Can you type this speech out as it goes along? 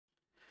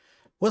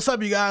What's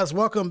up, you guys?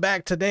 Welcome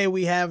back. Today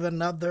we have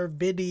another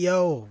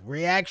video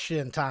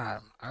reaction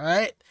time. All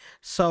right,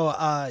 so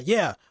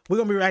yeah, we're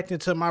gonna be reacting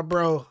to my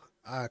bro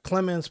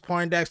Clemons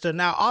Poindexter.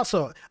 Now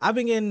also, I've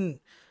been getting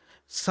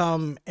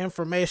some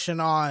information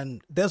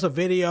on, there's a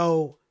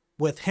video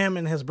with him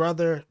and his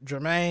brother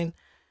DRUMEO.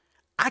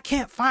 I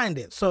can't find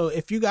it, so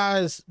if you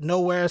guys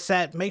know where it's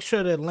at, make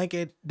sure to link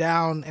it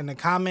down in the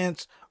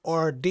comments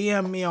or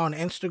DM me on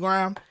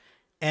Instagram.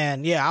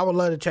 And yeah, I would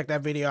love to check that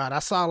video out. I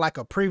saw like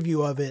a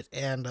preview of it,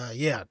 and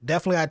yeah,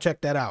 definitely I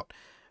checked that out.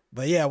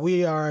 But yeah,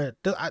 we are,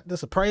 this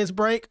is a praise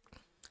break,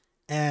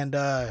 and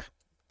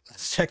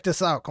let's check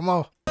this out. Come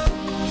on.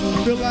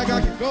 I feel like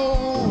I could go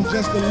on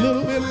just a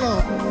little bit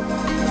longer.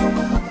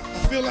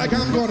 I feel like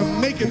I'm going to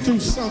make it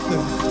through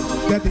something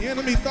that the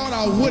enemy thought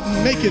I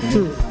wouldn't make it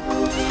through.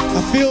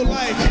 I feel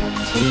like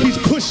he's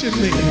pushing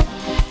me.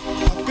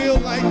 I feel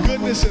like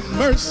goodness and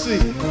mercy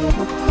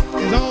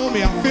is on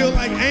me. I feel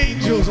like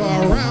angels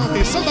are around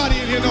me. Somebody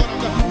in here know what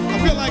I'm talking about.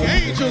 I feel like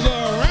angels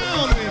are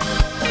around me.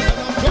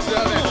 I feel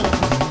like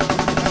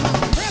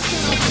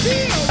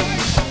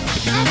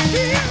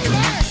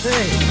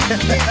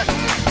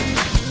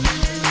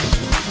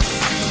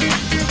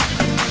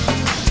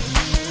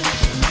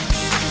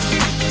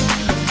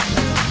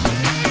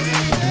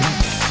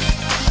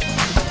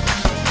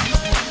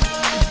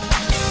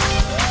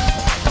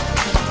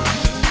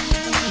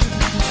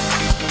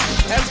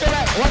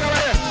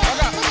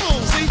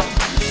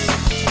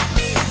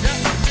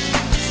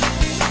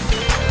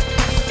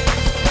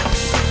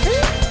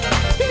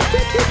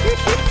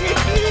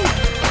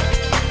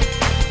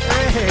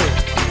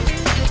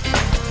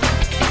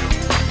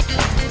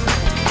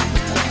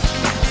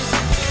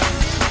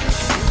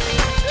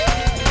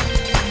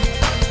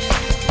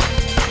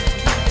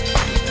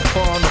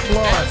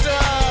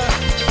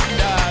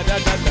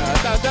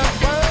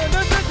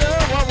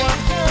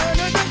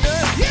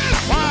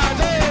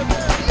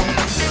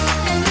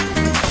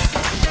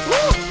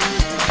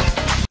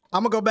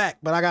I'm gonna go back,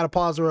 but I gotta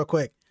pause real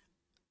quick.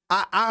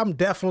 I'm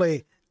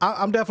definitely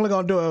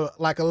gonna do a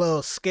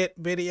little skit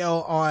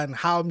video on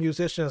how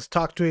musicians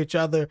talk to each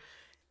other,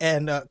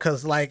 and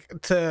cause like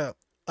to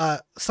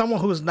someone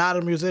who's not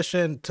a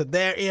musician, to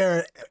their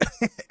ear,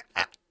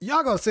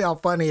 y'all gonna see how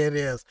funny it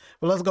is.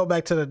 But let's go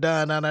back to the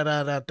da da da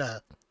da da da.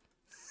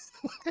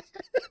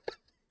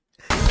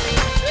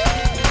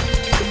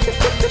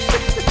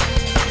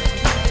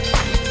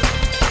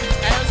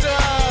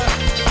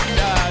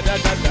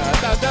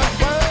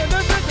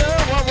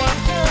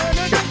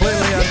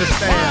 Completely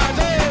understand.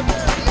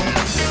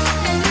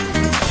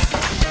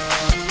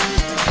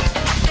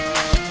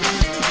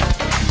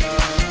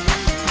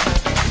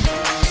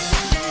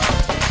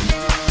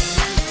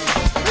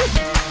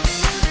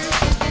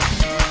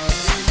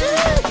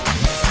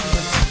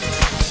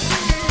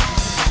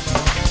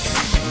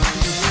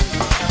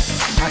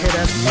 I hear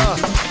that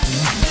stuff.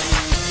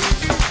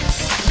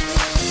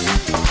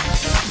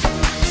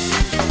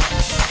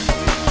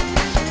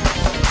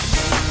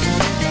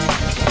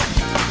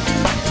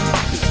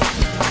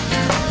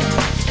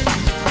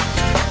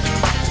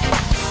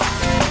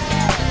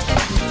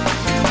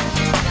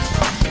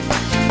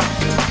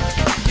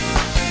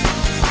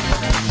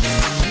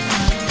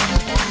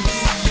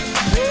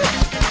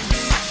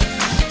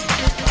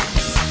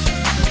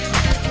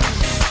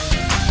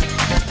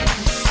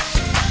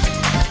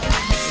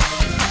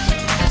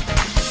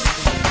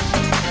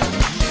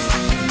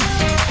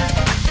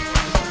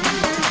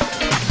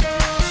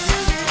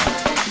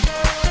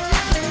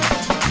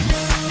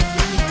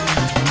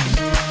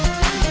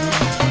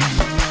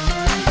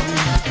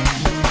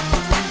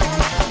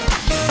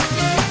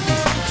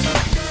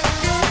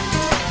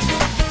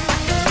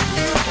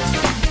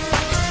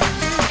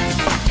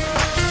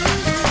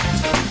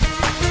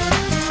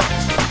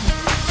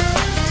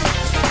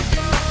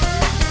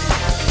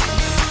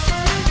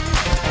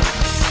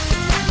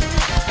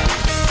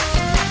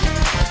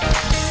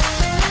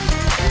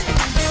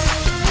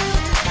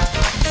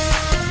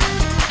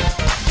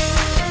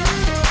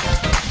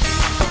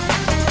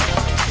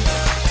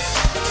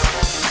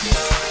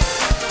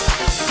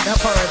 That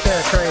part right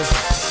there, crazy.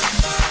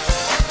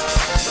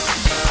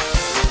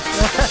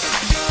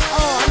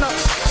 Oh,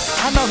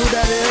 I know who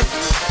that is.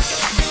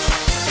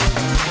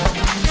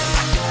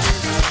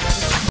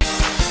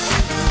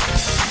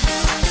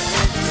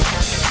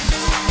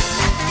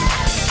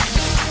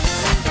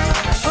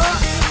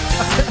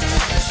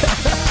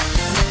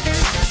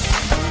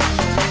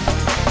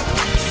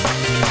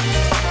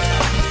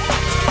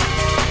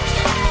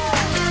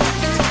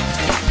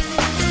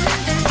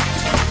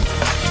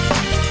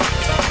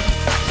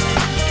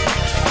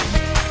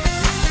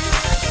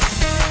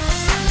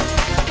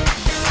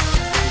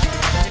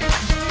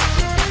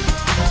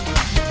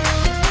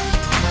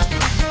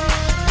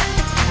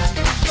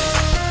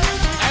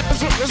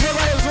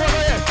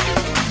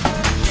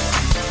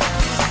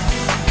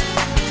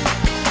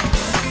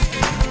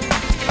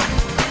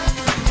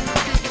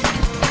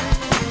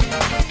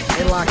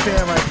 Locked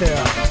in right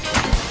there.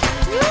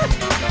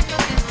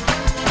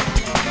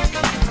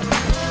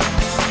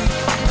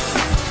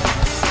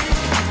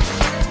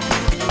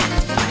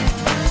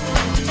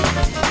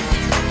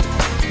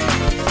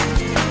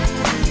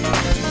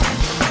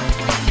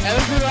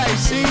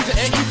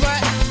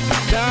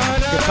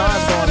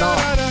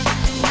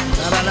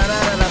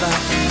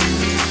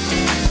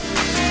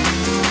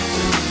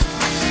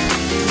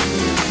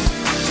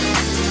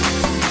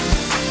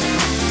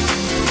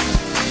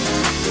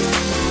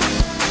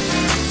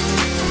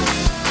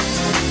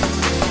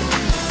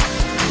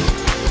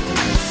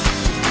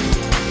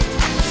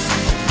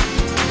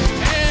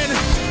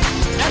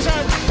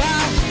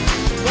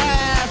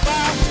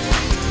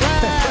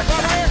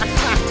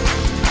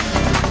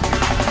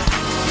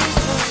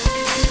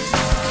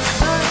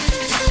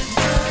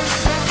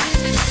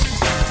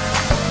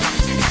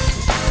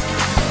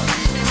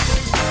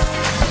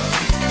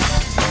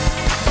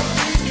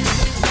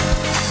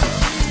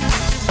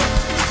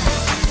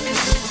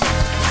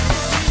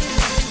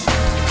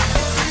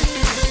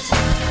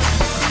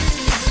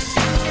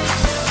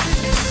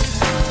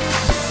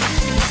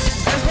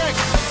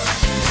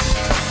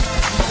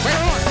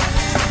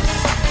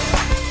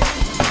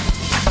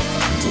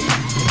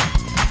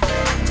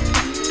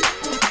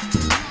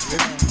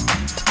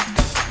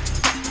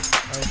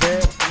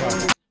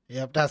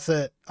 Yep, that's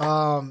it.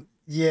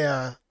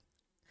 Yeah.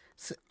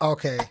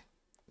 Okay.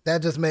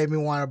 That just made me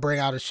want to bring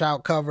out a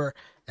shout cover,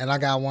 and I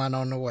got one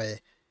on the way.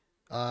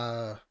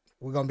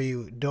 We're gonna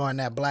be doing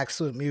that Black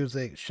Suit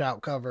Music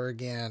shout cover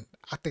again.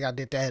 I think I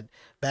did that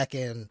back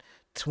in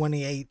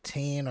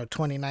 2018 or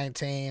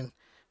 2019,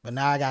 but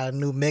now I got a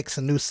new mix,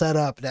 a new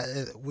setup.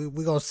 That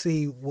we gonna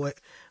see what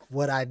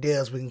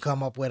ideas we can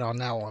come up with on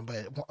that one.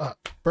 But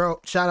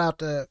bro, shout out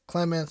to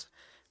Clemons.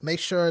 Make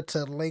sure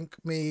to link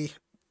me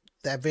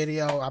that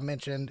video I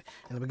mentioned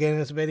in the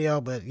beginning of this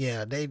video. But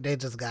yeah, they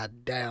just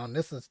got down.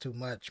 This is too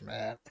much,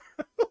 man.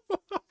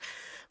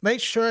 Make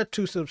sure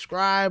to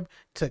subscribe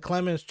to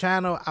Clemons'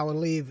 channel. I will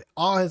leave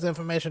all his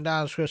information down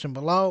in the description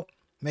below.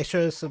 Make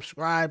sure to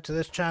subscribe to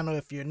this channel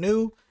if you're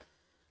new.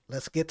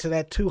 Let's get to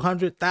that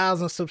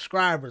 200,000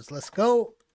 subscribers. Let's go.